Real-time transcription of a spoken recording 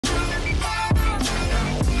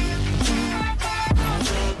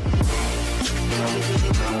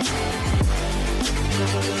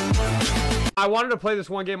I wanted to play this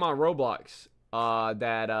one game on Roblox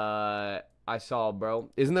that I saw,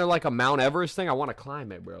 bro. Isn't there like a Mount Everest thing? I want to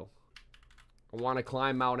climb it, bro. I want to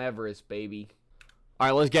climb Mount Everest, baby. All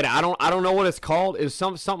right, let's get it. I don't know what it's called. It's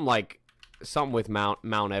something like something with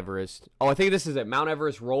Mount Everest. Oh, I think this is it. Mount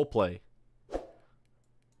Everest Roleplay.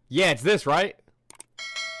 Yeah, it's this, right?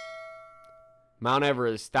 Mount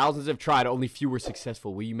Everest. Thousands have tried, only few were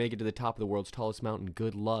successful. Will you make it to the top of the world's tallest mountain?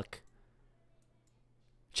 Good luck.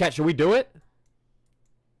 Chat, should we do it?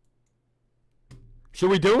 Should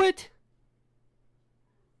we do it?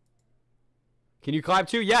 Can you climb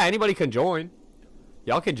too? Yeah, anybody can join.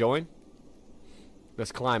 Y'all can join.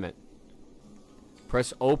 Let's climb it.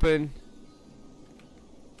 Press open.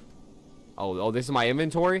 Oh, this is my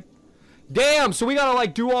inventory? Damn, so we gotta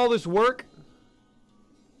like do all this work?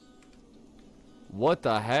 What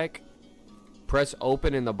the heck? Press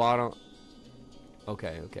open in the bottom.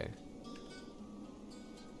 Okay, okay.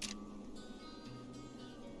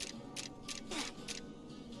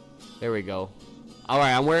 There we go.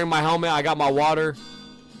 Alright, I'm wearing my helmet. I got my water.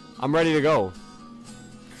 I'm ready to go.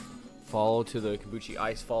 Follow to the Kabuchi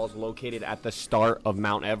Ice Falls located at the start of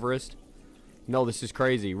Mount Everest. No, this is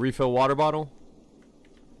crazy. Refill water bottle.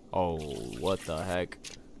 Oh, what the heck?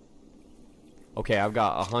 Okay, I've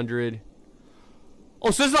got 100. Oh,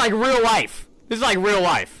 so this is like real life. This is like real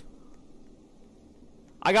life.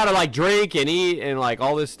 I gotta like drink and eat and like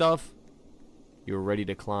all this stuff. You're ready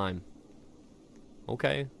to climb.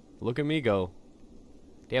 Okay, look at me go.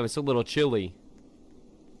 Damn, it's a little chilly.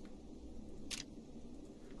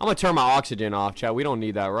 I'm gonna turn my oxygen off, chat. We don't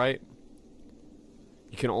need that, right?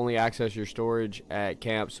 You can only access your storage at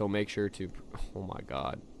camp, so make sure to... Oh my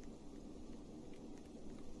god.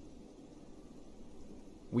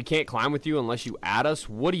 We can't climb with you unless you add us?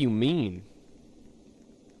 What do you mean?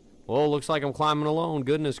 Well, it looks like I'm climbing alone.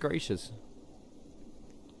 Goodness gracious.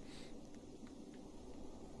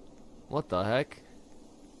 What the heck?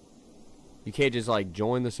 You can't just like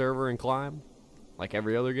join the server and climb? Like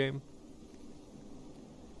every other game?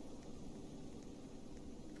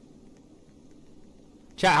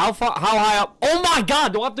 Chat, how high up? Oh my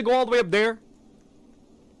god, do I have to go all the way up there?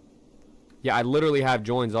 Yeah, I literally have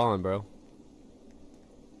joins on, bro.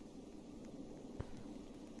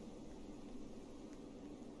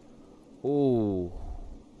 Ooh.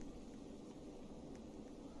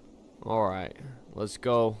 Alright, let's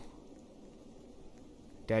go.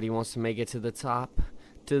 Daddy wants to make it to the top.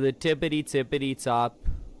 To the tippity top.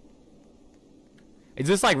 Is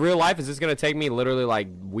this like real life? Is this gonna take me literally like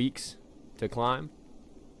weeks to climb?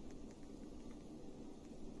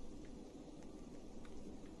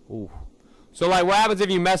 Ooh. So like what happens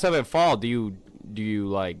if you mess up and fall? Do you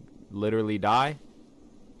like literally die?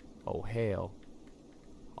 Oh hell.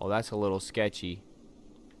 Oh, that's a little sketchy.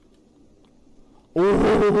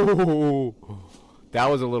 Ooh. That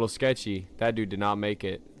was a little sketchy. That dude did not make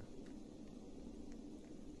it.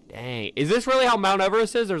 Dang. Is this really how Mount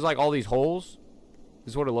Everest is? There's like all these holes?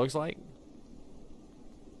 This is what it looks like?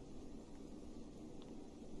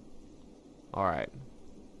 Alright.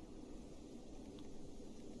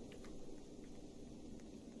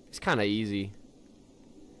 It's kind of easy.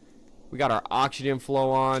 We got our oxygen flow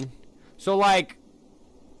on. So like,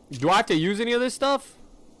 do I have to use any of this stuff?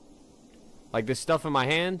 Like this stuff in my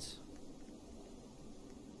hands?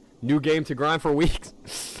 New game to grind for weeks?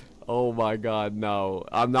 Oh my god, no.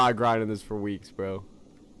 I'm not grinding this for weeks, bro.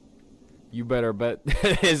 You better bet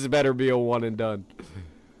this better be a one and done.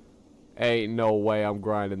 Ain't no way I'm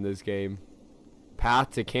grinding this game.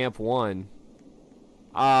 Path to Camp 1.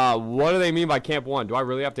 What do they mean by Camp 1? Do I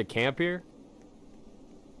really have to camp here?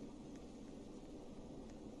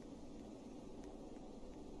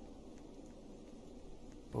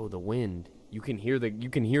 Oh, the wind. You can hear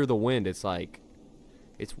the wind. It's like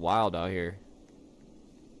it's wild out here.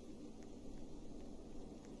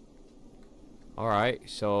 All right.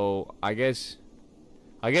 So, I guess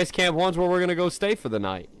Camp 1's where we're going to go stay for the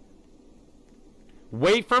night.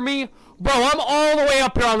 Wait for me? Bro, I'm all the way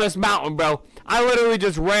up here on this mountain, bro. I literally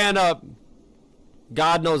just ran up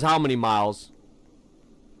God knows how many miles.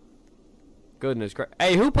 Goodness gracious.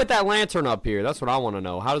 Hey, who put that lantern up here? That's what I want to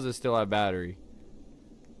know. How does it still have battery?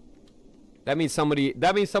 That means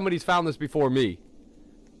somebody's found this before me,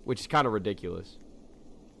 which is kind of ridiculous.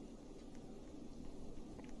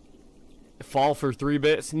 Fall for 3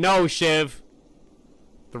 bits? No, Shiv.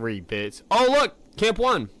 3 bits. Oh, look, Camp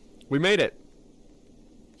 1. We made it.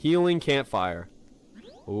 Healing campfire.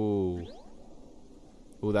 Ooh.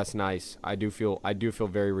 Ooh, that's nice. I do feel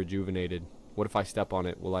very rejuvenated. What if I step on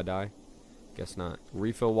it? Will I die? Guess not.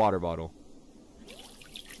 Refill water bottle.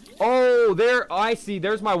 Oh, there. I see.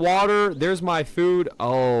 There's my water. There's my food.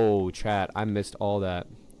 Oh, chat. I missed all that.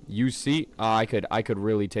 You see? I could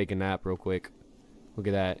really take a nap real quick. Look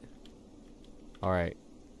at that. All right.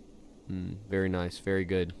 Very nice. Very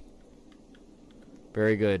good.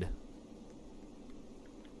 Very good.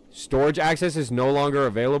 Storage access is no longer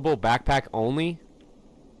available. Backpack only.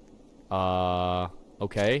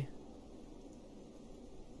 Okay.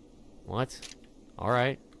 What?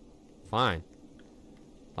 Alright. Fine.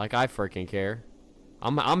 Like I freaking care.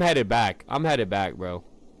 I'm headed back. I'm headed back, bro.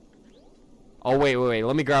 Oh, wait.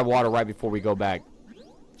 Let me grab water right before we go back.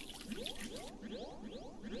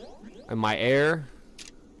 And my air.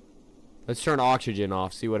 Let's turn oxygen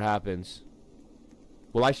off. See what happens.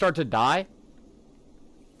 Will I start to die?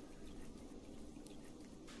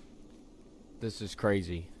 This is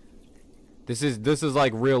crazy. This is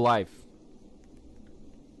like real life.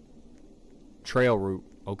 Trail route.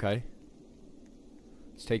 Okay.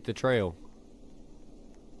 Let's take the trail.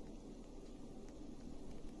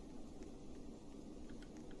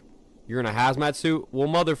 You're in a hazmat suit? Well,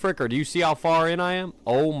 mother fricker, do you see how far in I am?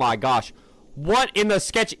 Oh my gosh. What in the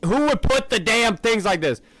sketch? Who would put the damn things like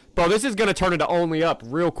this? Bro, this is gonna turn into only up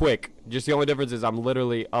real quick. Just the only difference is I'm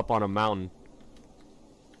literally up on a mountain.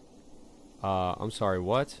 I'm sorry,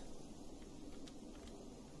 what?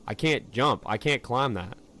 I can't jump. I can't climb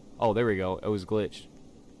that. Oh, there we go. It was glitched.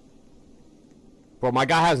 Bro, my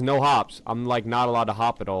guy has no hops. I'm, like, not allowed to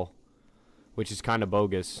hop at all. Which is kind of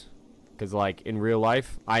bogus. Because, like, in real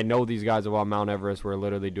life, I know these guys up on Mount Everest were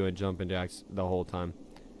literally doing jumping jacks the whole time.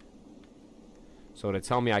 So to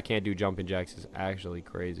tell me I can't do jumping jacks is actually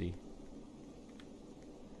crazy.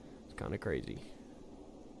 It's kind of crazy.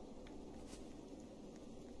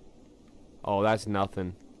 Oh, that's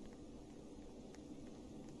nothing.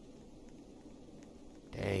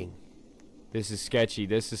 Dang. This is sketchy.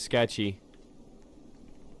 This is sketchy.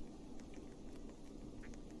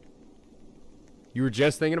 You were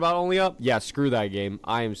just thinking about only up? Yeah, screw that game.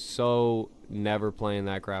 I am so never playing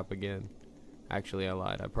that crap again. Actually, I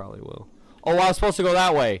lied. I probably will. Oh, I was supposed to go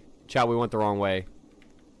that way. Chat, we went the wrong way.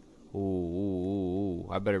 Ooh.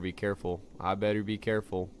 I better be careful. I better be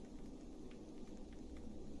careful.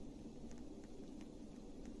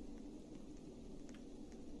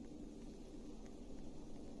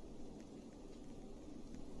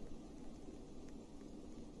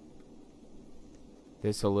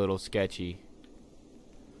 This a little sketchy.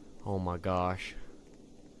 Oh my gosh.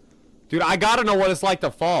 Dude, I gotta know what it's like to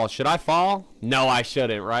fall. Should I fall? No, I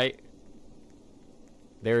shouldn't, right?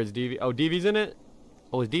 There's DV. Oh, DV's in it?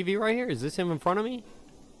 Oh, is DV right here? Is this him in front of me?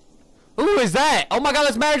 Who is that? Oh my god,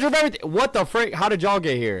 that's manager of everything. What the frick? How did y'all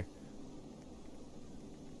get here?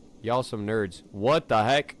 Y'all some nerds. What the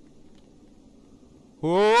heck?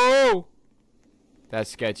 Whoa! That's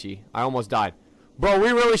sketchy. I almost died. Bro, we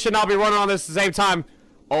really should not be running on this at the same time.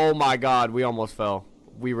 Oh my god, we almost fell.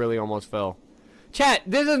 We really almost fell. Chat,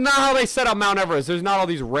 this is not how they set up Mount Everest. There's not all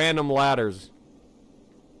these random ladders.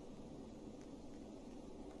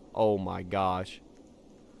 Oh my gosh.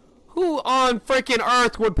 Who on freaking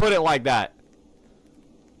earth would put it like that?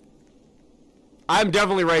 I'm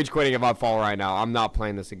definitely rage quitting if I fall right now. I'm not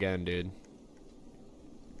playing this again, dude.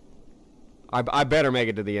 I better make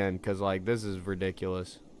it to the end, because, like, this is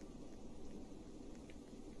ridiculous.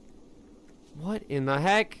 What in the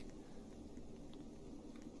heck?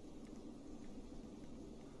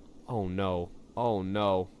 Oh no. Oh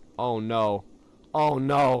no. Oh no. Oh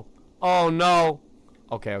no. Oh no.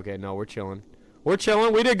 Okay, no, we're chilling. We're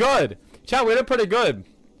chilling. We did good. Chat, we did pretty good.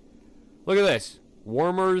 Look at this.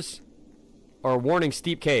 Warmers or warning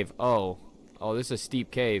steep cave. Oh. Oh, this is a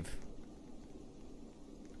steep cave.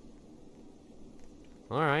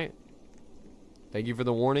 Alright. Thank you for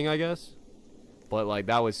the warning, I guess. But, like,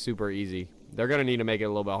 that was super easy. They're gonna need to make it a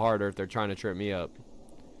little bit harder if they're trying to trip me up.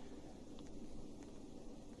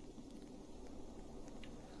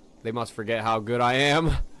 They must forget how good I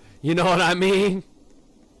am. You know what I mean?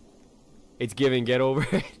 It's giving get over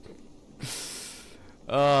it.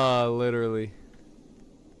 Literally.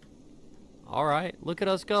 Alright, look at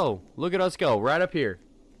us go. Look at us go. Right up here.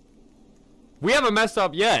 We haven't messed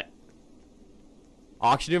up yet.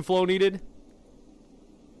 Oxygen flow needed.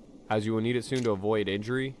 As you will need it soon to avoid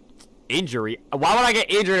injury. Injury? Why would I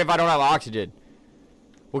get injured if I don't have oxygen?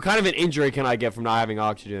 What kind of an injury can I get from not having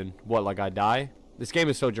oxygen? What, like I die? This game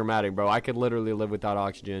is so dramatic, bro. I could literally live without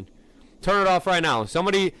oxygen. Turn it off right now.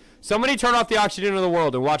 Somebody turn off the oxygen of the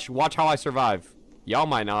world and watch how I survive. Y'all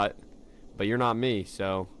might not, but you're not me,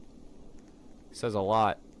 so it says a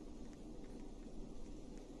lot.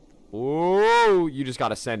 Ooh, you just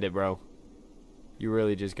gotta send it, bro. You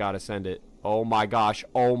really just gotta send it. Oh my gosh.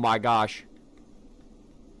 Oh my gosh.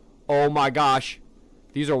 Oh my gosh.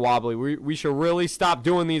 These are wobbly. We should really stop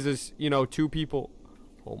doing these as, you know, 2 people.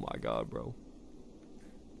 Oh my god, bro.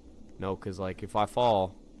 No, because, like, if I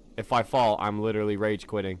fall, I'm literally rage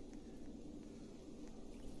quitting.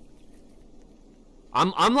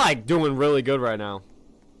 I'm like doing really good right now.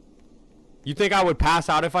 You think I would pass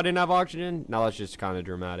out if I didn't have oxygen? No, that's just kind of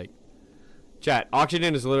dramatic. Chat,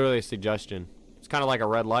 oxygen is literally a suggestion. It's kind of like a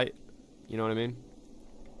red light. You know what I mean?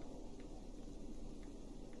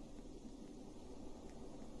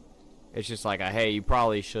 It's just like a, hey, you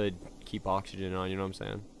probably should keep oxygen on, you know what I'm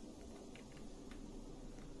saying?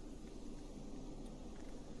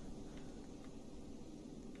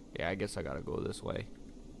 Yeah, I guess I gotta go this way.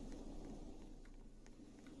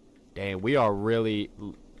 Damn, we are really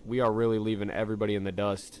leaving everybody in the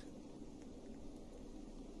dust.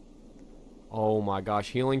 Oh my gosh,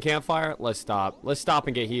 healing campfire? Let's stop. Let's stop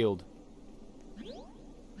and get healed.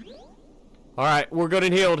 Alright, we're good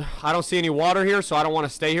and healed. I don't see any water here, so I don't want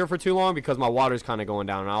to stay here for too long because my water's kind of going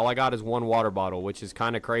down. And all I got is 1 water bottle, which is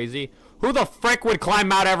kind of crazy. Who the frick would climb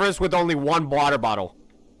Mount Everest with only 1 water bottle?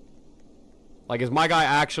 Like, is my guy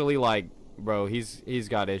actually, like, bro, he's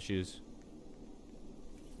got issues.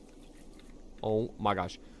 Oh my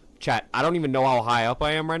gosh. Chat, I don't even know how high up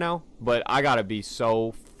I am right now, but I gotta be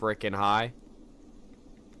so freaking high.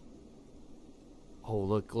 Oh,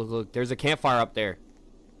 look, look, look. There's a campfire up there.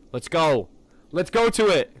 Let's go. Let's go to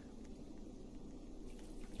it.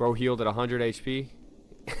 Bro healed at 100 HP.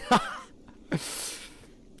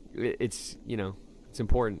 It's, you know, it's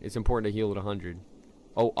important. It's important to heal at 100.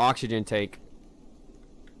 Oh, oxygen tank.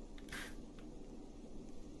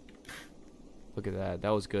 Look at that.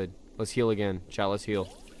 That was good. Let's heal again. Chat, let's heal.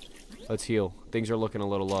 Let's heal. Things are looking a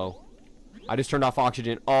little low. I just turned off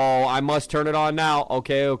oxygen. Oh, I must turn it on now.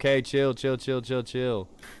 Okay, okay. Chill, chill, chill, chill, chill.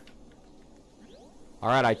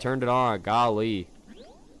 Alright, I turned it on. Golly.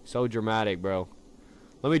 So dramatic, bro.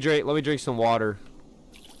 Let me drink some water.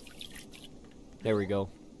 There we go.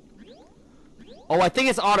 Oh, I think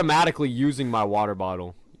it's automatically using my water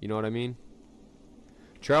bottle. You know what I mean?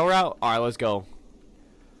 Trail route? Alright, let's go.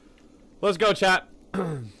 Let's go, chat.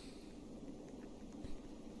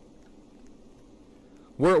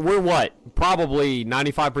 We're what? Probably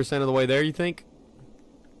 95% of the way there, you think?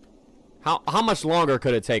 How much longer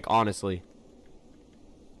could it take, honestly?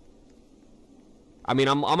 I mean,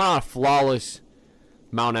 I'm on a flawless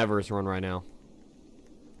Mount Everest run right now.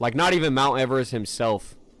 Like, not even Mount Everest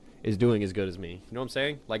himself is doing as good as me. You know what I'm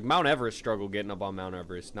saying? Like, Mount Everest struggled getting up on Mount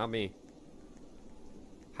Everest, not me.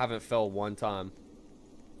 Haven't fell 1 time.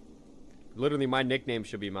 Literally, my nickname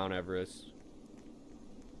should be Mount Everest.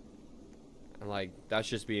 And, like, that's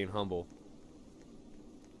just being humble.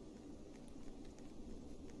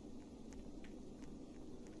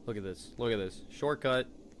 Look at this. Look at this. Shortcut.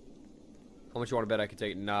 How much you want to bet I could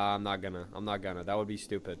take? Nah, I'm not gonna. I'm not gonna. That would be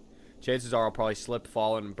stupid. Chances are I'll probably slip,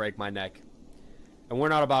 fall, and break my neck. And we're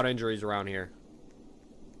not about injuries around here.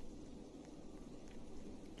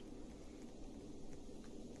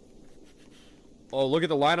 Oh, look at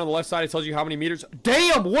the line on the left side. It tells you how many meters.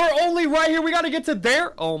 Damn, we're only right here. We got to get to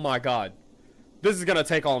there. Oh, my God. This is going to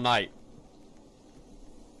take all night.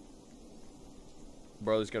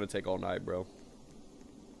 Bro, this is going to take all night, bro.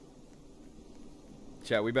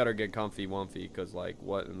 Chat, we better get comfy, wumpy, because, like,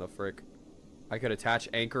 what in the frick? I could attach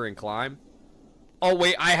anchor and climb. Oh,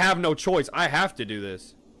 wait, I have no choice. I have to do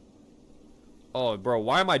this. Oh, bro,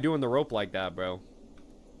 why am I doing the rope like that, bro?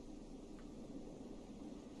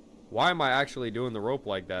 Why am I actually doing the rope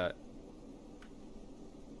like that?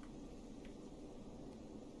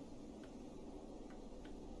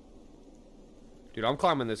 Dude, I'm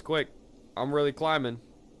climbing this quick. I'm really climbing.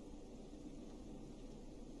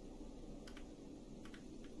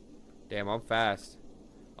 Damn, I'm fast.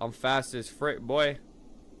 I'm fast as frick, boy.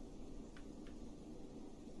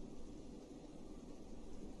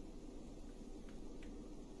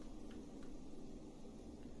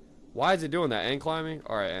 Why is it doing that? End climbing?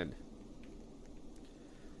 Alright, end.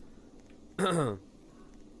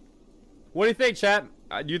 What do you think, chat?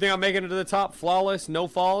 Do you think I'm making it to the top? Flawless? No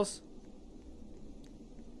falls?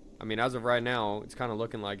 I mean, as of right now, it's kind of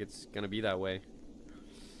looking like it's going to be that way.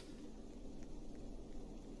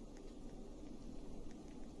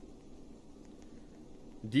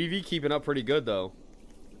 DV keeping up pretty good, though.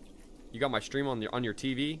 You got my stream on your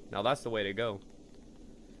TV? Now that's the way to go.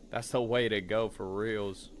 That's the way to go for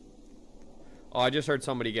reals. Oh, I just heard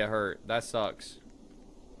somebody get hurt. That sucks.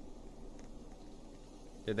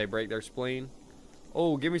 Did they break their spleen?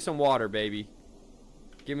 Oh, give me some water, baby.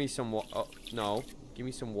 Give me some oh, no. Give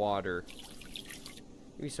me some water.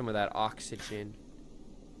 Give me some of that oxygen.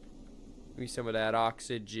 Give me some of that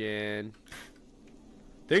oxygen.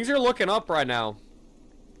 Things are looking up right now.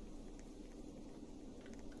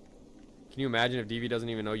 Can you imagine if DV doesn't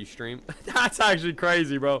even know you stream? That's actually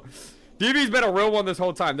crazy, bro. DV's been a real one this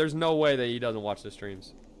whole time. There's no way that he doesn't watch the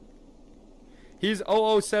streams. He's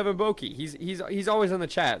 007 Boki. He's always in the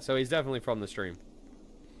chat, so he's definitely from the stream.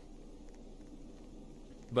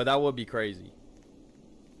 But that would be crazy.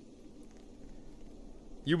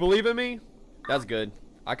 You believe in me? That's good.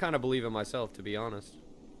 I kind of believe in myself, to be honest.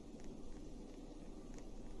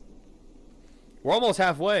 We're almost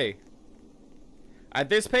halfway. At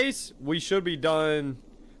this pace, we should be done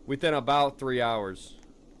within about 3 hours.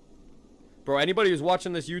 Bro, anybody who's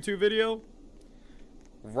watching this YouTube video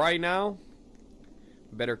right now,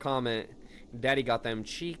 better comment, Daddy got them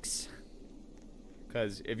cheeks.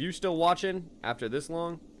 Because if you're still watching after this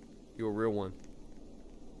long, you're a real one.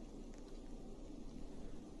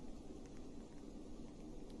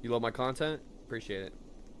 You love my content? Appreciate it.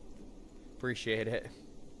 Appreciate it.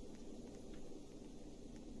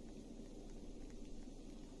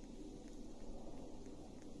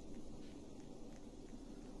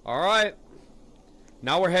 Alright.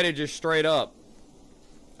 Now we're headed just straight up.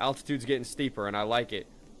 Altitude's getting steeper and I like it.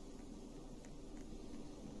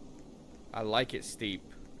 I like it steep.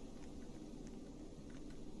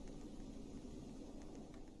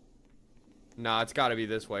 Nah, it's gotta be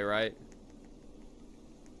this way, right?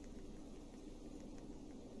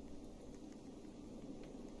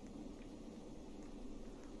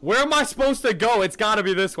 Where am I supposed to go? It's gotta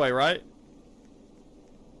be this way, right?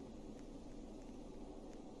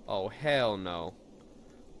 Oh, hell no.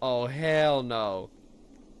 Oh, hell no.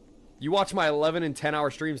 You watch my 11 and 10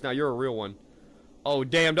 hour streams now. You're a real one. Oh,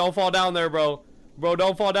 damn. Don't fall down there, bro. Bro,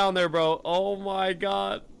 don't fall down there, bro. Oh, my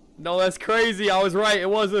God. No, that's crazy. I was right. It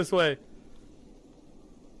was this way.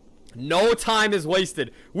 No time is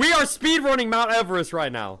wasted. We are speedrunning Mount Everest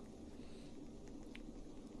right now.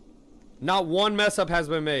 Not one mess up has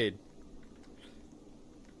been made.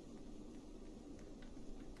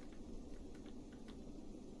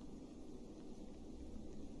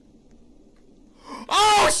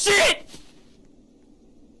 Oh, shit!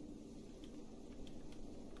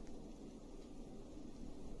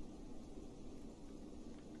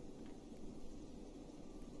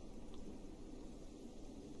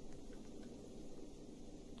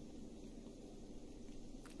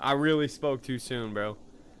 I really spoke too soon, bro.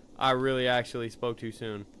 I really actually spoke too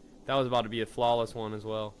soon. That was about to be a flawless one as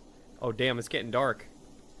well. Oh, damn, it's getting dark.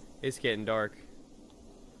 It's getting dark.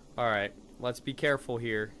 Alright, let's be careful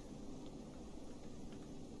here.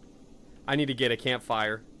 I need to get a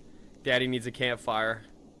campfire. Daddy needs a campfire.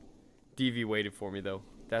 DV waited for me, though.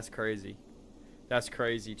 That's crazy. That's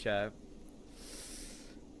crazy, chat.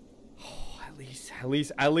 Oh, at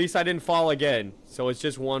least I didn't fall again. So it's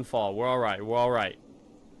just one fall. We're alright. We're alright.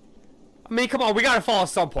 I mean, come on, we gotta fall at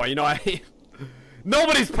some point, you know what I mean?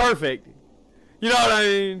 Nobody's perfect. You know what I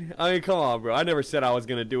mean? I mean, come on, bro. I never said I was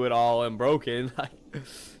gonna do it all unbroken. Like,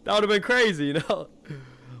 that would have been crazy, you know?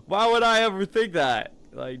 Why would I ever think that?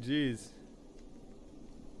 Like, jeez.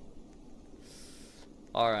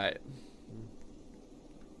 Alright.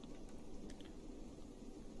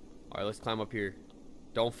 Alright, let's climb up here.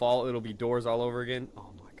 Don't fall, it'll be doors all over again. Oh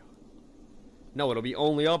my god. No, it'll be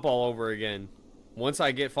only up all over again. Once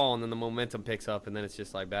I get falling, then the momentum picks up, and then it's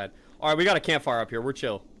just like bad. Alright, we got a campfire up here. We're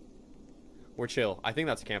chill. We're chill. I think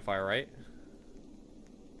that's a campfire, right?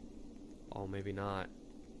 Oh, maybe not.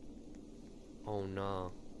 Oh,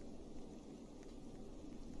 no.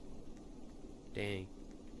 Dang.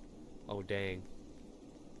 Oh, dang.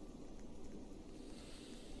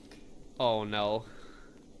 Oh, no.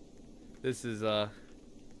 This is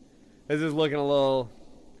looking a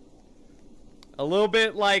little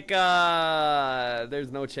bit like,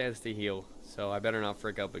 there's no chance to heal. So I better not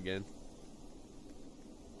frick up again.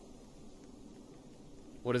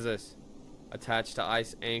 What is this? Attached to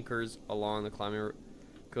ice anchors along the climbing route.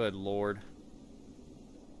 Good lord.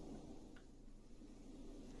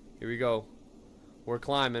 Here we go. We're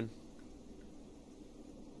climbing.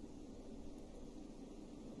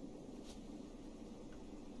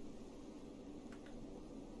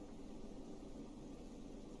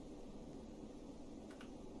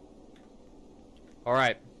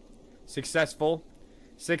 Alright. Successful.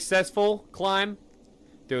 Successful climb.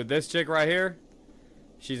 Dude, this chick right here,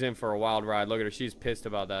 she's in for a wild ride. Look at her. She's pissed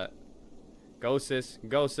about that. Go, sis.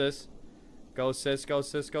 Go, sis. Go, sis. Go,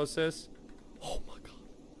 sis. Go, sis. Oh, my God.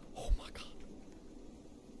 Oh, my God.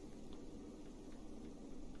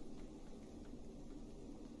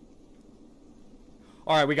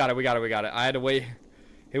 Alright, we got it. We got it. We got it. I had to wait.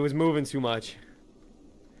 It was moving too much.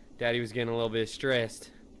 Daddy was getting a little bit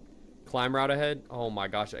stressed. Climb route ahead. Oh, my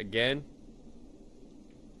gosh. Again.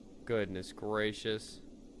 Goodness gracious.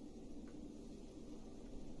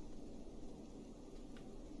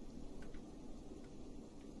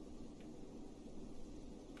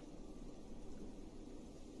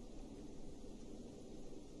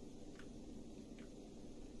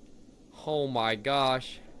 Oh my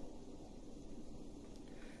gosh.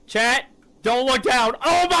 Chat, don't look down.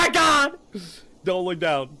 Oh my god! Don't look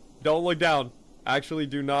down. Don't look down. Actually,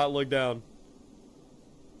 do not look down.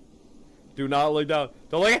 Do not look down.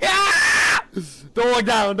 Don't look. Ah! Don't look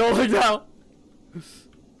down. Don't look down.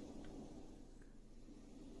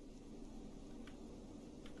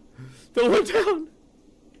 Don't look down.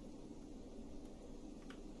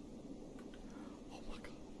 Oh my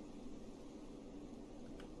god.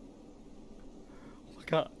 Oh my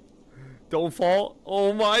god. Don't fall.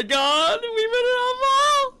 Oh my god. We better not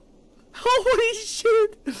fall. Holy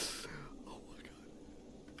shit. Oh my god.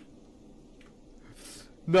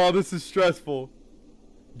 No, this is stressful.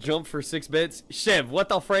 Jump for 6 bits. Shiv, what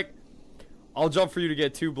the frick? I'll jump for you to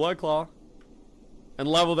get 2 Blood Claw. And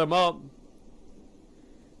level them up.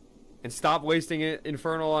 And stop wasting it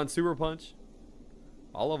Infernal on Super Punch.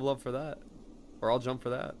 I'll level up for that. Or I'll jump for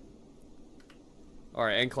that.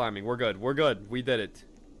 Alright, and climbing. We're good. We're good. We did it.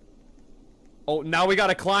 Oh, now we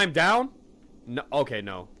gotta climb down? No. Okay,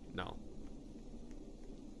 no. No.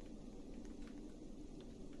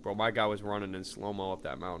 Bro, my guy was running in slow-mo up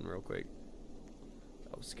that mountain real quick.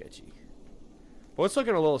 That was sketchy. But it's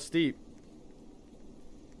looking a little steep.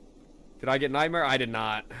 Did I get Nightmare? I did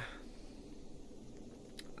not.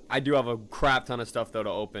 I do have a crap ton of stuff, though, to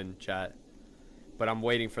open, chat. But I'm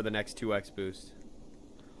waiting for the next 2x boost.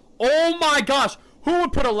 Oh my gosh! Who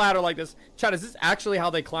would put a ladder like this? Chat, is this actually how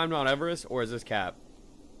they climb Mount Everest? Or is this cap?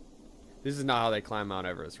 This is not how they climb Mount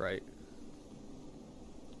Everest, right?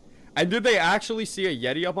 And did they actually see a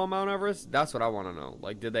Yeti up on Mount Everest? That's what I want to know.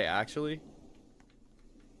 Like, did they actually?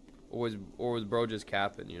 Or was bro just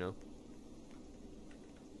capping, you know?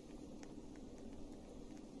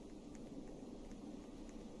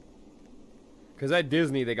 Because at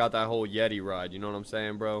Disney, they got that whole Yeti ride. You know what I'm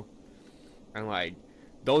saying, bro? And, like,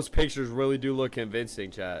 those pictures really do look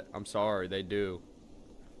convincing, chat. I'm sorry, they do.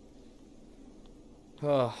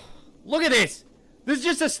 Look at this! This is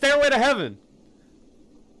just a stairway to heaven.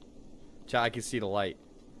 Chat, I can see the light.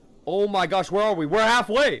 Oh my gosh, where are we? We're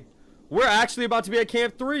halfway. We're actually about to be at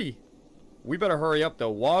Camp 3. We better hurry up, though.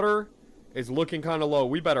 Water is looking kind of low.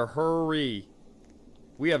 We better hurry.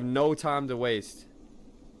 We have no time to waste.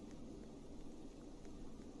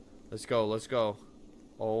 Let's go, let's go.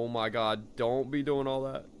 Oh my god, don't be doing all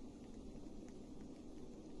that.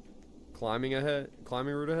 Climbing ahead.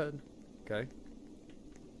 Climbing route ahead. Okay.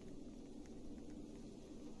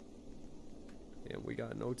 Yeah, we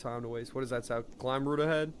got no time to waste. What does that sound? Climb route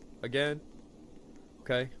ahead. Again.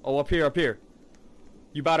 Okay. Oh, up here, up here.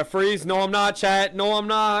 You about to freeze? No, I'm not, chat. No, I'm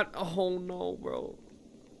not. Oh, no, bro.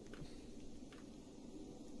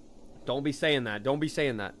 Don't be saying that. Don't be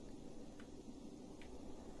saying that.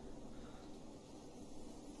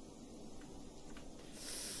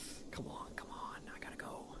 Come on, come on. I gotta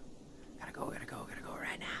go. Gotta go, gotta go, gotta go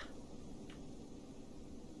right now.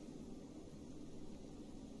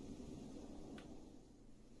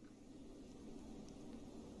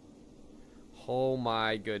 Oh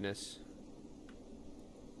my goodness.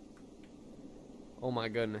 Oh my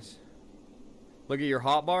goodness. Look at your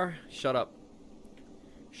hotbar. Shut up.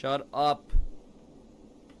 Shut up.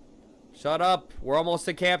 Shut up. We're almost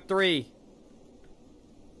to Camp 3.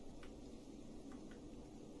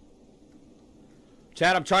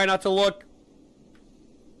 Chat, I'm trying not to look.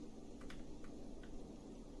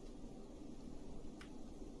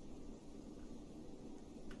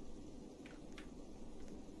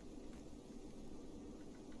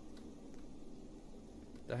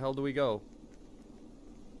 The hell do we go?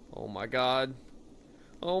 Oh my god.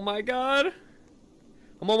 Oh my god.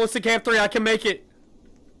 I'm almost to Camp 3. I can make it.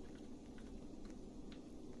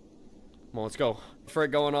 Come on, let's go. For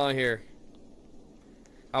it going on here.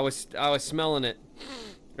 I was smelling it.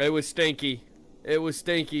 It was stinky. It was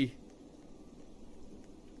stinky.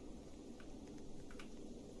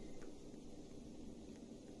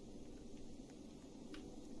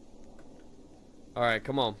 All right,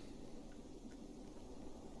 come on.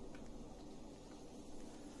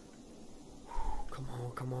 Come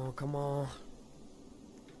on, come on, come on.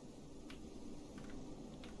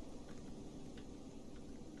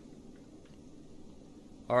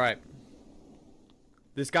 All right.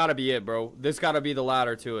 This gotta be it, bro. This gotta be the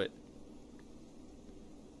ladder to it.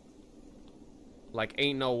 Like,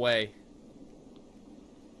 ain't no way.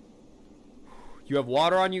 You have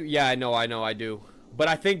water on you? Yeah, I know, I do. But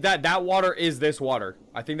I think that water is this water.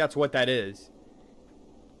 I think that's what that is.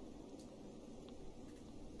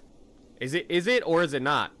 Is it or is it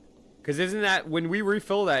not? Because isn't that when we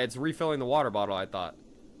refill that, it's refilling the water bottle, I thought.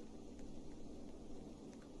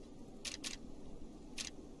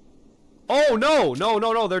 Oh, no. No,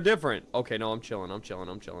 no, no. They're different. Okay, no, I'm chilling. I'm chilling.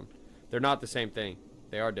 I'm chilling. They're not the same thing.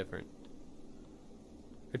 They are different.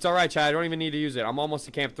 It's alright, Chad. I don't even need to use it. I'm almost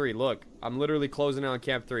to Camp 3. Look, I'm literally closing in on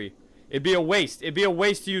Camp 3. It'd be a waste. It'd be a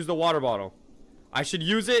waste to use the water bottle. I should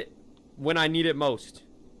use it when I need it most.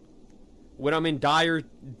 When I'm in dire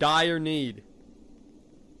need.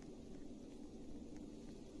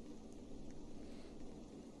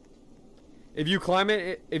 If you climb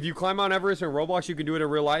Mount Everest in Roblox, you can do it in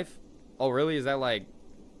real life. Oh, really? Is that like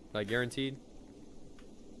guaranteed?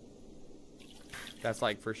 That's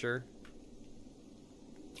like for sure.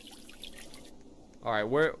 All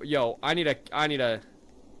right, yo, I need a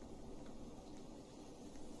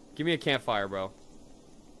give me a campfire, bro.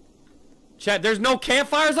 Chat, there's no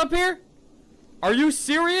campfires up here? Are you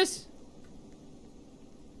serious?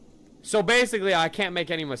 So basically, I can't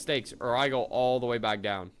make any mistakes or I go all the way back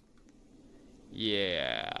down.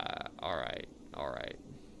 Yeah, all right.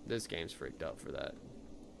 This game's freaked up for that.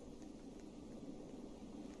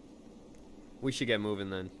 We should get moving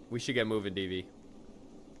then. We should get moving, DV.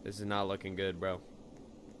 This is not looking good, bro.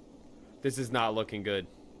 This is not looking good.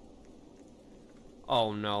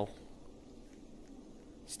 Oh, no.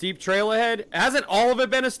 Steep trail ahead? Hasn't all of it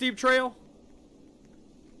been a steep trail?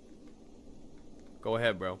 Go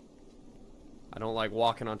ahead, bro. I don't like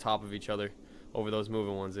walking on top of each other over those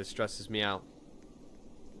moving ones. It stresses me out.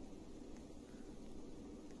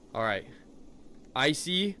 Alright.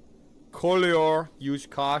 Icy. Collier. Use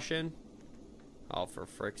caution. Oh, for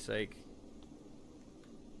frick's sake.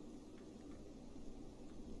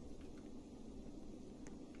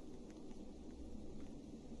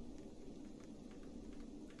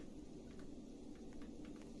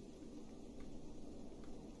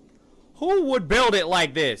 Who would build it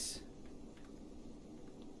like this?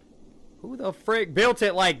 Who the frick built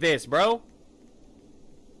it like this, bro?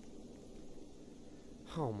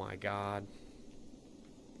 Oh my god.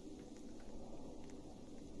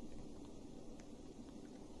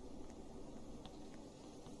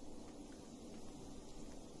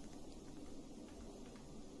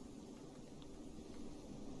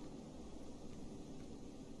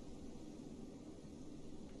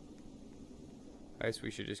 I guess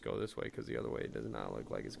we should just go this way because the other way does not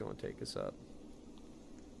look like it's going to take us up.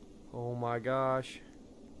 Oh my gosh.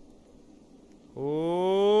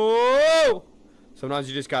 Oh! Sometimes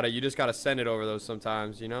you just gotta send it over those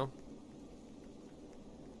sometimes, you know?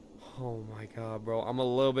 Oh my god, bro. I'm a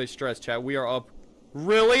little bit stressed, chat. We are up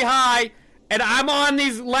really high, and I'm on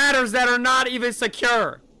these ladders that are not even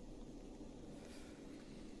secure.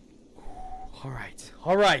 Alright.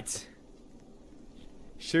 Alright.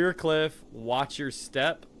 Sugar Cliff, watch your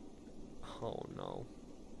step. Oh no.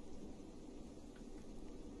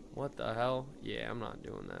 What the hell? Yeah, I'm not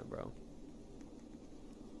doing that, bro.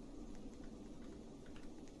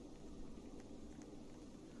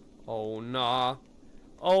 Oh nah.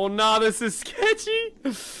 Oh nah, this is sketchy.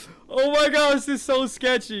 Oh my god, this is so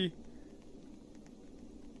sketchy.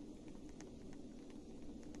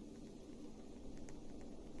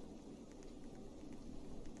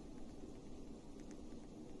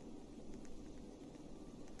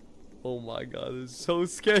 Oh my god, this is so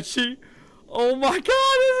sketchy. Oh my god,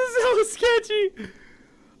 this is so sketchy.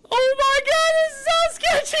 Oh my god, this is so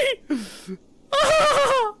sketchy.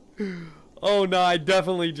 Oh no, I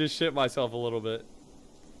definitely just shit myself a little bit.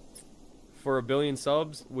 For 1 billion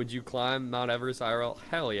subs, would you climb Mount Everest IRL?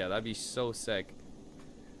 Hell yeah, that'd be so sick.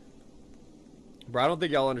 Bro, I don't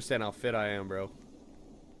think y'all understand how fit I am, bro.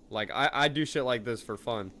 Like, I do shit like this for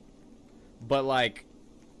fun. But like,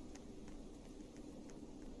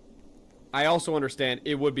 I also understand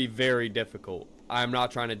it would be very difficult. I'm not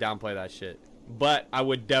trying to downplay that shit. But I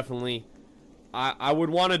would definitely, I would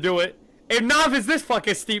want to do it. If not, if it's this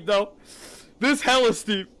fucking steep though. This hella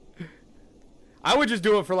steep. I would just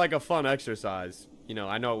do it for like a fun exercise. You know,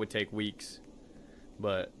 I know it would take weeks.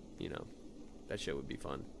 But, you know, that shit would be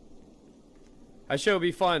fun. That shit would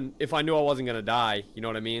be fun if I knew I wasn't gonna die. You know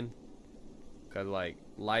what I mean? Cause like,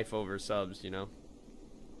 life over subs, you know?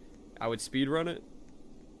 I would speedrun it.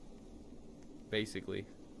 Basically.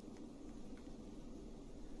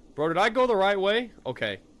 Bro, did I go the right way?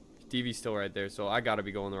 Okay. DV's still right there, so I gotta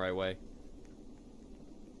be going the right way.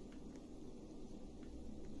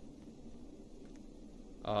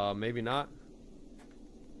 Maybe not.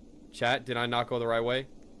 Chat, did I not go the right way?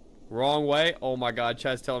 Wrong way? Oh my god,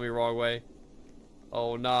 chat's telling me wrong way.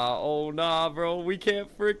 Oh nah, bro. We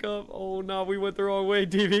can't frick up. Oh nah, we went the wrong way,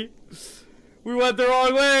 DV. We went the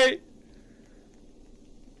wrong way.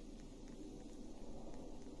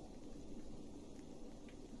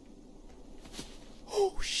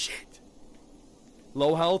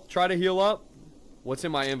 Low health. Try to heal up. What's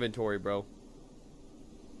in my inventory, bro?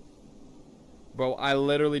 Bro, I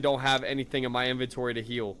literally don't have anything in my inventory to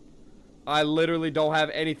heal. I literally don't have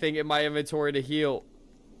anything in my inventory to heal.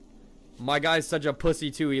 My guy's such a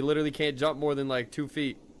pussy, too. He literally can't jump more than, like, 2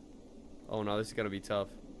 feet. Oh, no. This is going to be tough.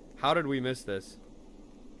 How did we miss this?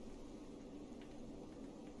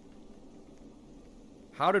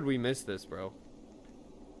 How did we miss this, bro?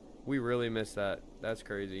 We really missed that. That's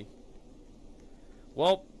crazy.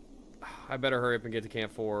 Well, I better hurry up and get to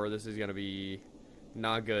Camp 4, or this is going to be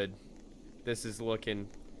not good. This is looking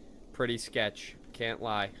pretty sketch. Can't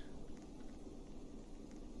lie.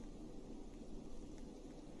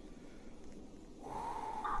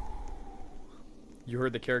 You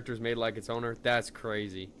heard the character's made like its owner? That's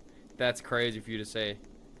crazy. That's crazy for you to say.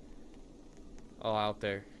 Oh, out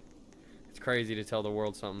there. It's crazy to tell the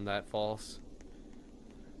world something that false.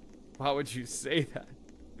 Why would you say that?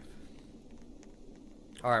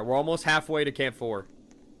 Alright, we're almost halfway to Camp 4.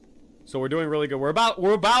 So we're doing really good. We're about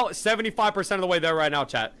 75% of the way there right now,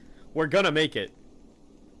 chat. We're gonna make it.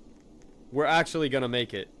 We're actually gonna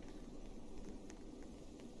make it.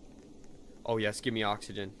 Oh yes, give me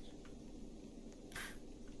oxygen.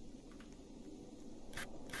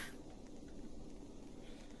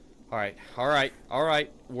 Alright, alright,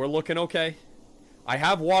 alright. We're looking okay. I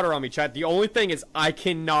have water on me, chat. The only thing is I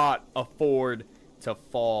cannot afford to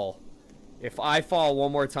fall. If I fall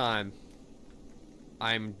one more time,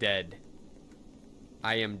 I'm dead.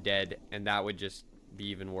 I am dead, and that would just be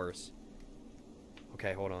even worse.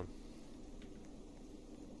 Okay, hold on.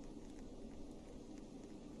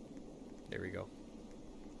 There we go.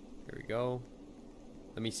 There we go.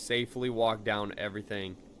 Let me safely walk down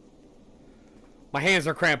everything. My hands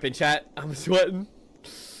are cramping, chat. I'm sweating.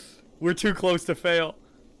 We're too close to fail.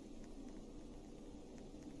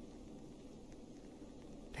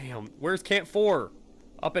 Damn, where's Camp 4?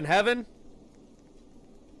 Up in heaven?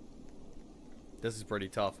 This is pretty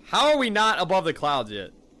tough. How are we not above the clouds yet?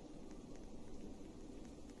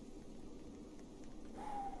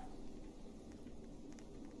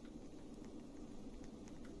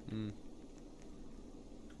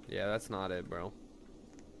 Yeah, that's not it, bro.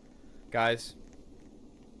 Guys,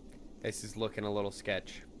 this is looking a little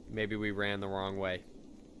sketch. Maybe we ran the wrong way.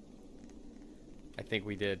 I think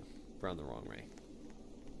we did run the wrong way.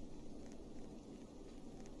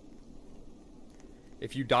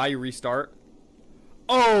 If you die, you restart.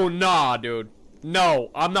 Oh, nah, dude.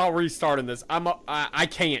 No, I'm not restarting this. I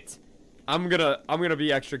can't. I'm gonna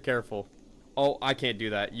be extra careful. Oh, I can't do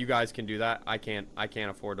that. You guys can do that. I can't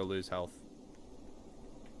afford to lose health.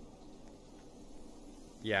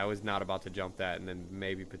 Yeah, I was not about to jump that and then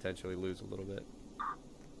maybe potentially lose a little bit.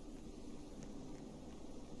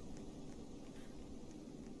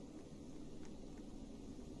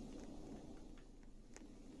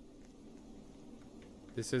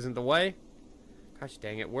 This isn't the way? Gosh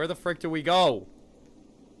dang it. Where the frick do we go?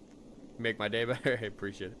 Make my day better. I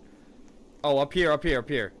appreciate it. Oh, up here, up here, up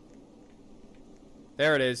here.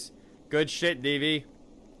 There it is. Good shit, DV.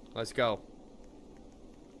 Let's go.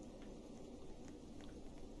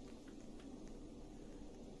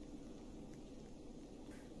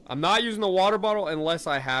 I'm not using the water bottle unless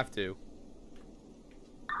I have to.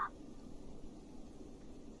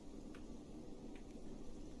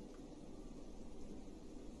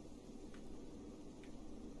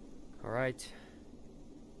 All right.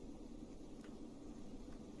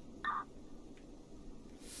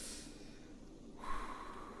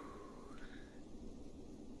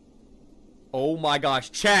 Oh my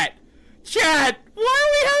gosh, chat! Chat! Why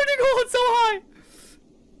are we having to go so high?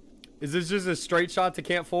 Is this just a straight shot to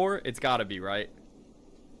Camp 4? It's gotta be, right?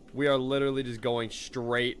 We are literally just going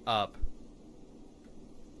straight up.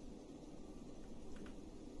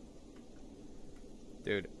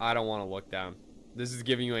 Dude, I don't want to look down. This is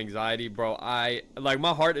giving you anxiety, bro. Like,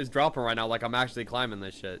 my heart is dropping right now like I'm actually climbing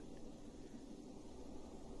this shit.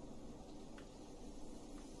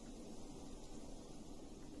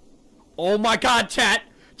 Oh my god, chat!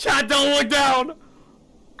 Chat, don't look down!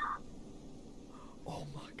 Oh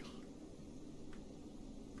my god.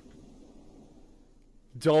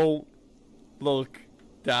 Don't look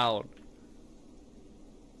down.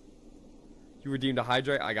 You redeemed a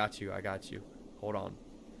hydrate? I got you, I got you. Hold on.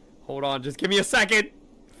 Hold on, just give me a second!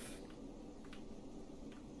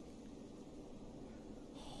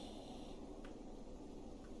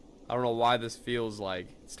 I don't know why this feels like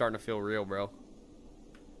it's starting to feel real, bro.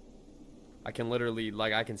 I can literally,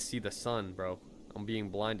 like, I can see the sun, bro. I'm being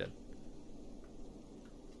blinded.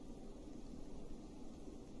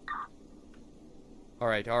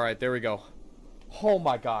 Alright, there we go. Oh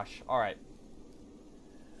my gosh, alright.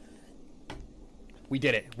 We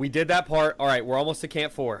did it. We did that part. All right, we're almost to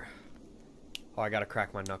camp 4. Oh, I gotta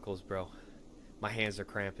crack my knuckles, bro. My hands are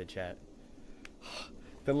cramping, chat.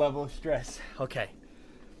 The level of stress. Okay.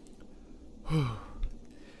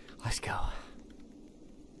 Let's go.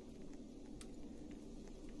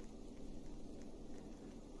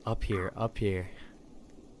 Up here, up here.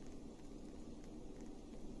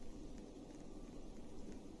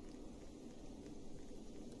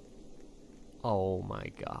 Oh my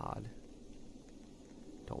God.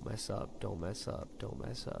 Don't mess up, don't mess up, don't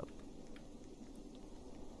mess up.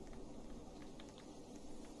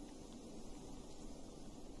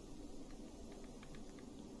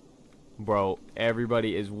 Bro,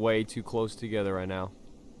 everybody is way too close together right now.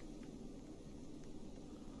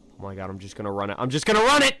 Oh my God, I'm just gonna run it. I'm just gonna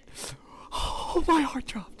run it! Oh, my heart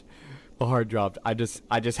dropped. My heart dropped. I just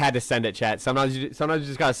had to send it, chat. Sometimes you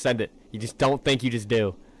just gotta send it. You just don't think, you just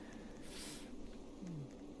do.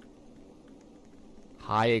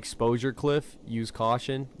 High exposure cliff. Use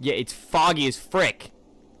caution. Yeah, it's foggy as frick.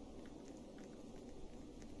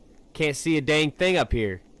 Can't see a dang thing up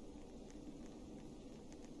here.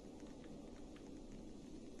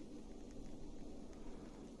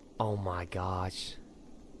 Oh my gosh.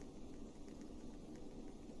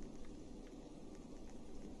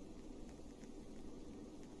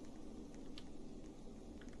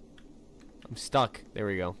 I'm stuck. There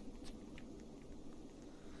we go.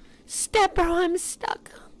 Stepper, I'm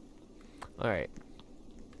stuck. Alright.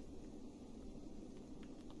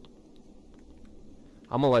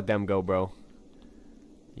 I'm gonna let them go, bro.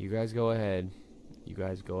 You guys go ahead. You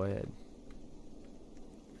guys go ahead.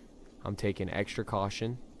 I'm taking extra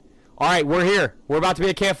caution. Alright, we're here. We're about to be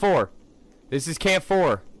at camp 4. This is camp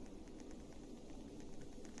 4.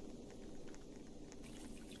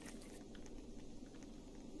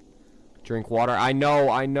 Drink water. I know,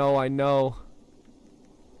 I know, I know.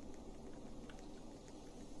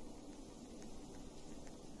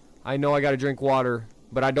 I know I gotta drink water,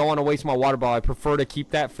 but I don't want to waste my water bottle. I prefer to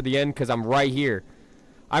keep that for the end because I'm right here.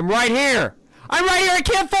 I'm right here! I'm right here at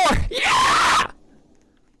camp 4! Yeah!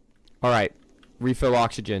 Alright. Refill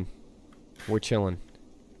oxygen. We're chilling.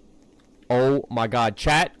 Oh my God.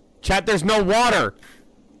 Chat, there's no water!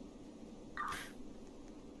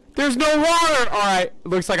 There's no water! Alright.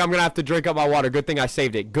 Looks like I'm gonna have to drink up my water. Good thing I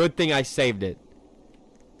saved it. Good thing I saved it.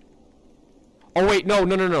 Oh wait, no.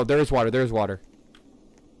 There is water. There is water.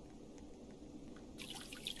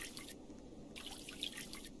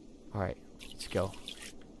 Alright. Let's go.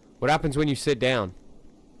 What happens when you sit down?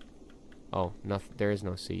 Oh, nothing. There is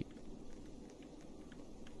no seat.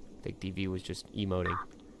 I think DV was just emoting.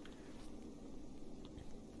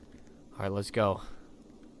 Alright, let's go.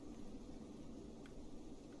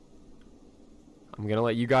 I'm gonna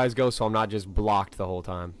let you guys go so I'm not just blocked the whole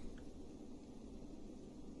time.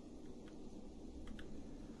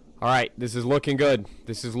 Alright, this is looking good.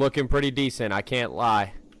 This is looking pretty decent. I can't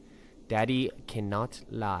lie. Daddy cannot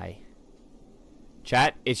lie.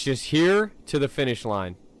 Chat, it's just here to the finish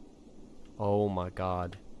line. Oh my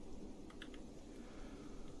God.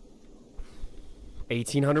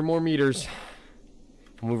 1,800 more meters.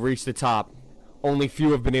 And we've reached the top. Only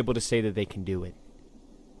few have been able to say that they can do it.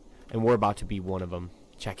 And we're about to be one of them.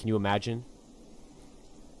 Chat, can you imagine?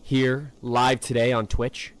 Here, live today on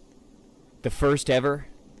Twitch. The first ever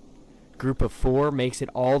group of 4 makes it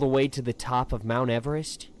all the way to the top of Mount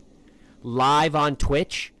Everest. Live on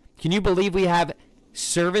Twitch. Can you believe we have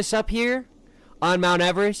service up here on Mount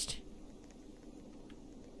Everest?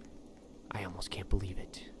 I almost can't believe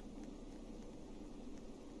it.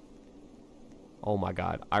 Oh my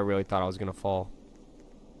God, I really thought I was gonna fall.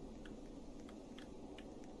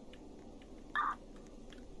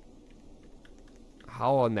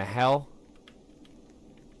 How in the hell?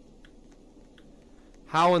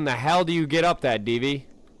 How in the hell do you get up that, DV?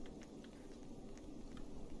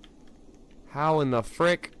 How in the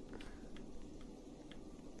frick?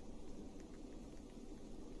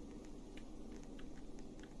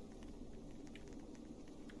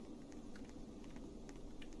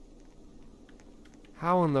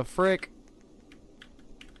 How in the frick?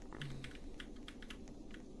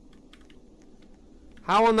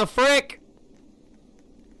 How in the frick?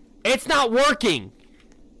 It's not working!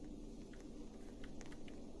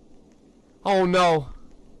 Oh no.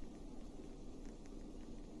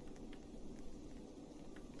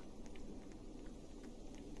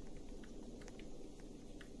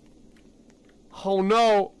 Oh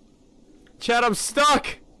no. Chad, I'm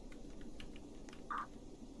stuck.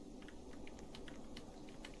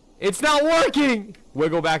 It's not working.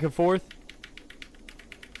 Wiggle back and forth.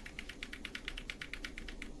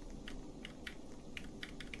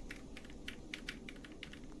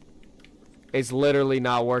 It's literally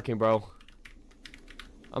not working, bro.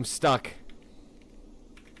 I'm stuck.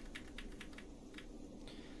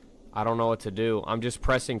 I don't know what to do. I'm just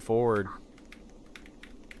pressing forward.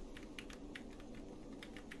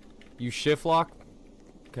 You shift lock?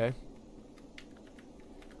 Okay.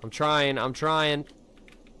 I'm trying. I'm trying.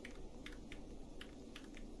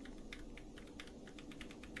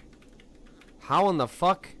 How in the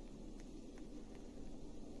fuck?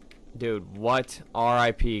 Dude, what?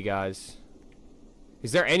 RIP, guys.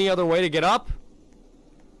 Is there any other way to get up?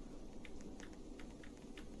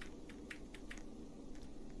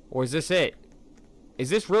 Or is this it? Is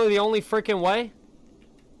this really the only freaking way?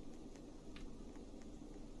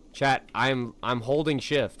 Chat, I'm holding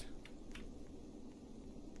shift.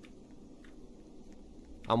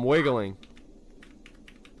 I'm wiggling.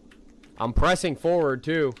 I'm pressing forward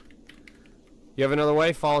too. You have another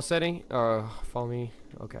way? Follow setting? Follow me.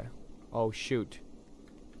 Okay. Oh shoot.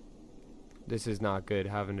 This is not good,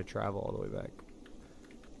 having to travel all the way back.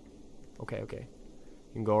 Okay, okay.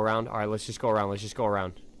 You can go around. Alright, let's just go around. Let's just go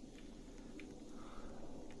around.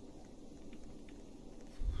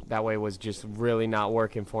 That way was just really not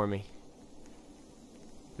working for me.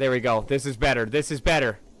 There we go. This is better. This is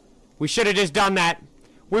better. We should have just done that.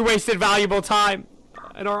 We wasted valuable time.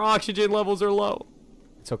 And our oxygen levels are low.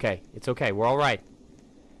 It's okay. It's okay. We're alright.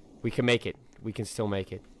 We can make it. We can still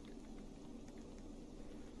make it.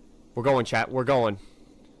 We're going, chat. We're going.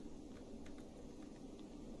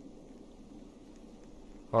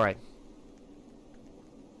 Alright.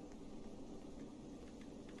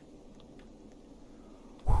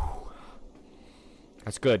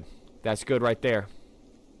 That's good. That's good right there.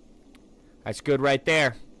 That's good right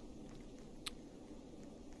there.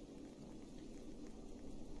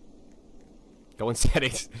 Go in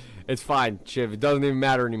settings. It's fine, Chiv. It doesn't even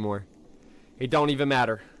matter anymore. It don't even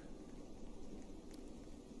matter.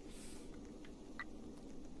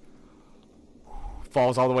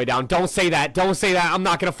 Falls all the way down. Don't say that. Don't say that. I'm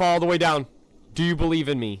not gonna fall all the way down. Do you believe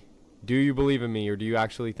in me? Do you believe in me, or do you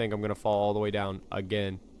actually think I'm gonna fall all the way down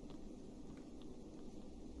again?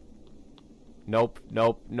 Nope,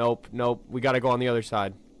 nope, nope, nope. We gotta go on the other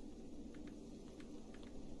side.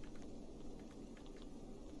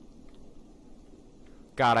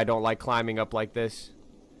 God, I don't like climbing up like this.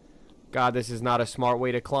 God, this is not a smart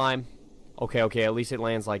way to climb. Okay, okay, at least it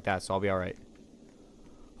lands like that, so I'll be alright.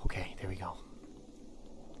 Okay, there we go.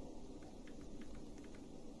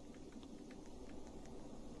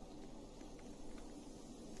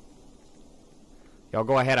 Y'all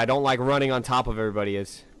go ahead. I don't like running on top of everybody.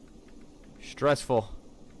 It's stressful.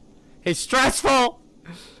 It's stressful!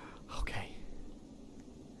 Okay.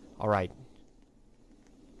 Alright.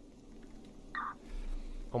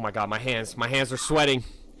 Oh my god, my hands. My hands are sweating.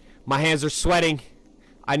 My hands are sweating.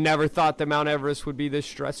 I never thought that Mount Everest would be this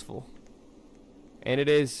stressful. And it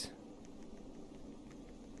is.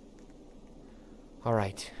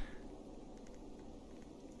 Alright.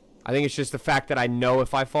 I think it's just the fact that I know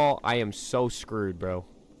if I fall, I am so screwed, bro.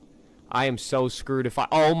 I am so screwed if I...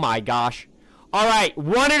 Oh my gosh. Alright,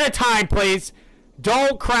 one at a time, please.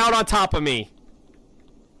 Don't crowd on top of me.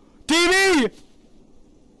 DB!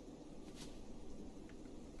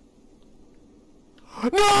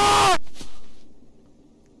 No!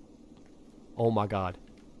 Oh my god.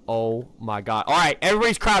 Oh my god. Alright,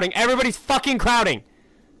 everybody's crowding. Everybody's fucking crowding.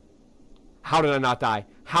 How did I not die?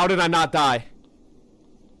 How did I not die?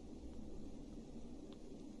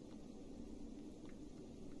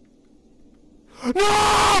 No!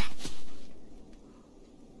 No!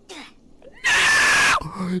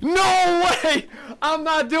 No way! I'm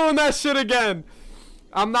not doing that shit again.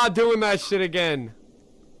 I'm not doing that shit again.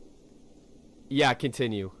 Yeah,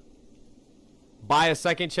 continue. Buy a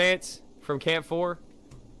second chance from Camp 4.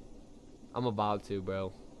 I'm about to,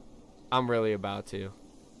 bro. I'm really about to.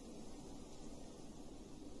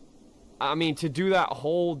 I mean, to do that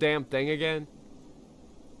whole damn thing again?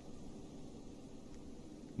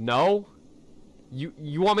 No?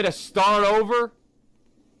 You want me to start over?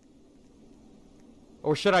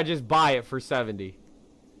 Or should I just buy it for 70?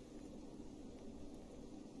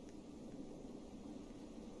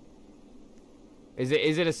 Is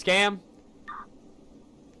it a scam?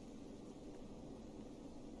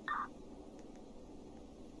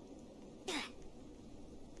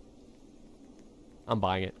 I'm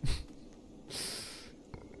buying it.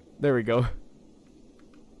 There we go.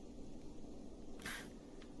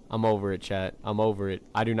 I'm over it, chat. I'm over it.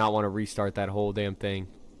 I do not want to restart that whole damn thing.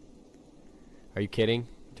 Are you kidding?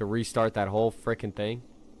 To restart that whole frickin' thing?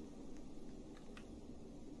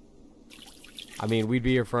 I mean, we'd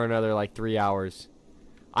be here for another, like, 3 hours.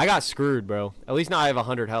 I got screwed, bro. At least now I have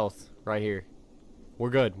 100 health right here. We're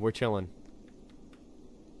good. We're chilling.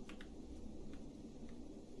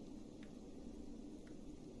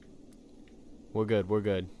 We're good. We're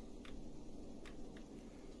good.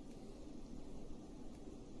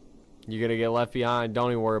 You're gonna get left behind.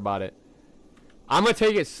 Don't even worry about it. I'm gonna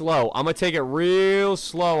take it slow. I'm gonna take it real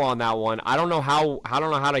slow on that one. I don't know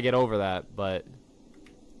how to get over that, but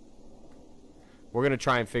we're gonna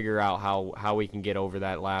try and figure out how we can get over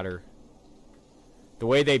that ladder. The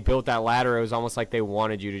way they built that ladder, it was almost like they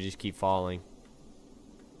wanted you to just keep falling.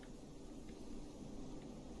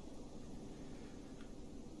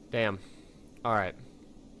 Damn. Alright.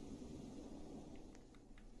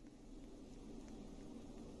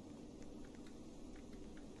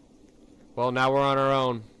 Well, now we're on our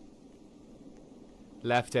own.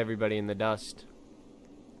 Left everybody in the dust.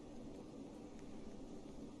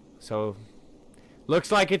 So,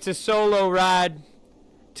 looks like it's a solo ride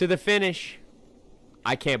to the finish.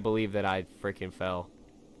 I can't believe that I freaking fell.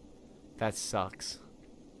 That sucks.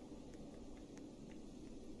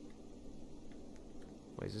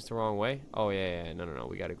 Wait, is this the wrong way? Oh, yeah. No.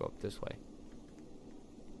 We gotta go up this way.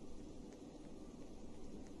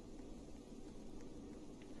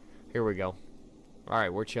 Here we go.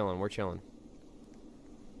 Alright, we're chilling. We're chilling.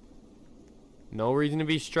 No reason to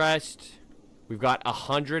be stressed. We've got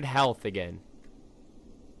 100 health again.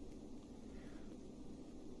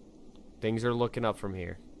 Things are looking up from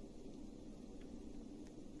here.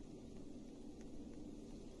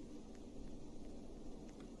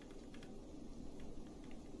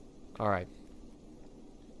 Alright.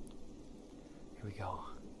 Here we go.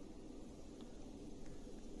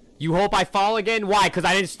 You hope I fall again? Why? Because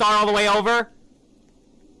I didn't start all the way over?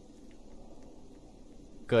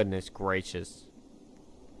 Goodness gracious.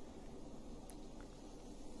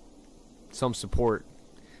 Some support.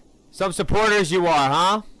 Some supporters you are,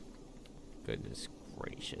 huh? Goodness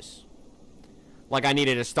gracious. Like I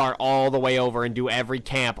needed to start all the way over and do every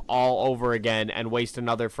camp all over again and waste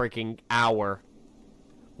another freaking hour.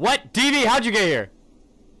 What? DV, how'd you get here?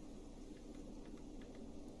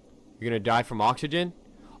 You're gonna die from oxygen?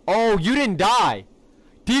 Oh, you didn't die.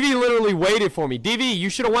 DV literally waited for me. DV, you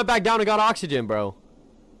should have went back down and got oxygen, bro.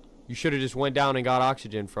 You should have just went down and got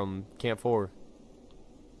oxygen from Camp 4.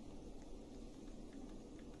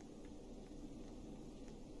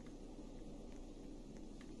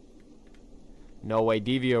 No way,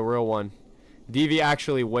 DV a real one. DV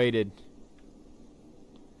actually waited.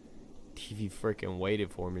 DV freaking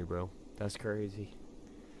waited for me, bro. That's crazy.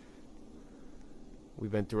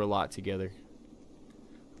 We've been through a lot together.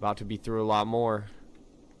 About to be through a lot more.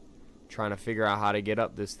 Trying to figure out how to get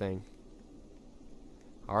up this thing.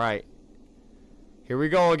 Alright. Here we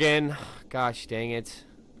go again. Gosh dang it.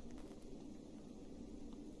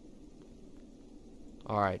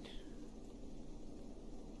 Alright.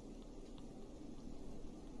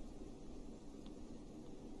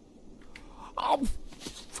 Oh,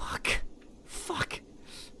 fuck. Fuck.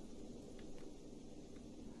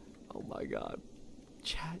 Oh my god.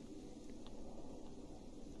 Chat.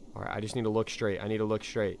 Alright, I just need to look straight. I need to look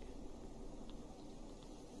straight.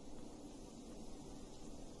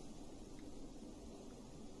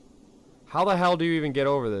 How the hell do you even get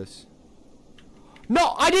over this?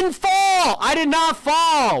 No, I didn't fall! I did not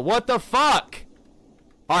fall! What the fuck?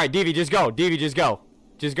 Alright, DV, just go. DV, just go.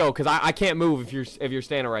 Just go, because I can't move if you're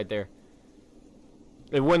standing right there.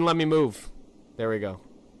 It wouldn't let me move. There we go.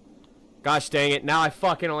 Gosh dang it. Now I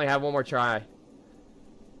fucking only have one more try.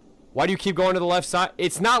 Why do you keep going to the left side?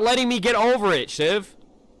 It's not letting me get over it, Shiv.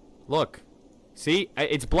 Look. See?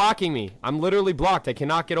 It's blocking me. I'm literally blocked. I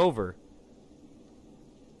cannot get over.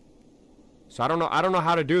 So I don't know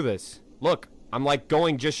how to do this. Look. I'm like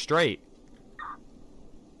going just straight.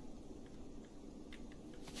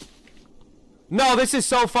 No, this is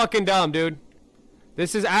so fucking dumb, dude.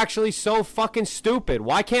 This is actually so fucking stupid.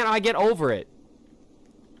 Why can't I get over it?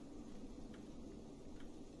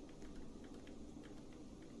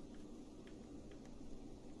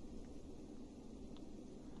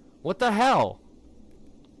 What the hell?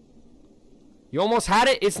 You almost had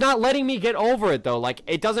it? It's not letting me get over it, though. Like,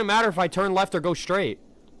 it doesn't matter if I turn left or go straight.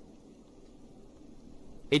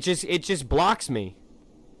 It just blocks me.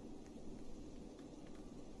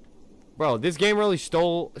 Bro, this game really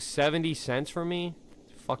stole 70 cents from me?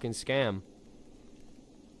 It's a fucking scam.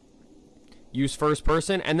 Use first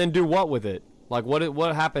person and then do what with it? Like,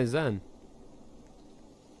 what happens then?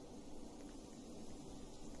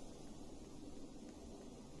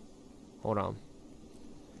 Hold on.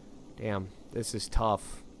 Damn, this is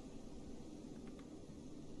tough.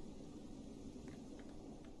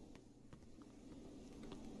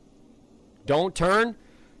 Don't turn.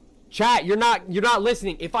 Chat, you're not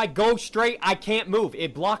listening. If I go straight, I can't move.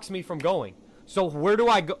 It blocks me from going. So where do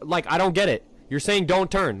I go? Like, I don't get it. You're saying don't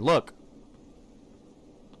turn. Look.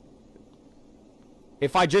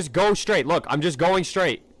 If I just go straight. Look, I'm just going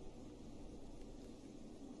straight.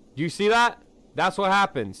 Do you see that? That's what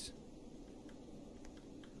happens.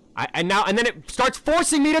 And then it starts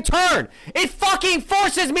forcing me to turn. It fucking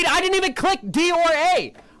forces me to, I didn't even click D or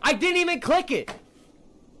A. I didn't even click it.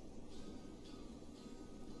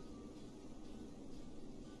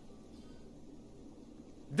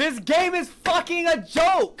 This game is fucking a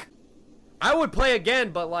joke. I would play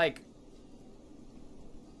again, but like,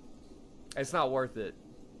 it's not worth it.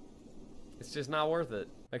 It's just not worth it.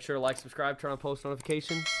 Make sure to like, subscribe, turn on post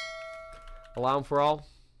notifications. Allow them for all.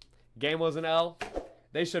 Game was an L.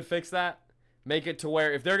 They should fix that. Make it to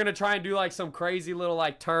where if they're going to try and do like some crazy little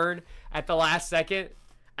like turn at the last second,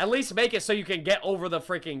 at least make it so you can get over the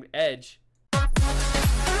freaking edge.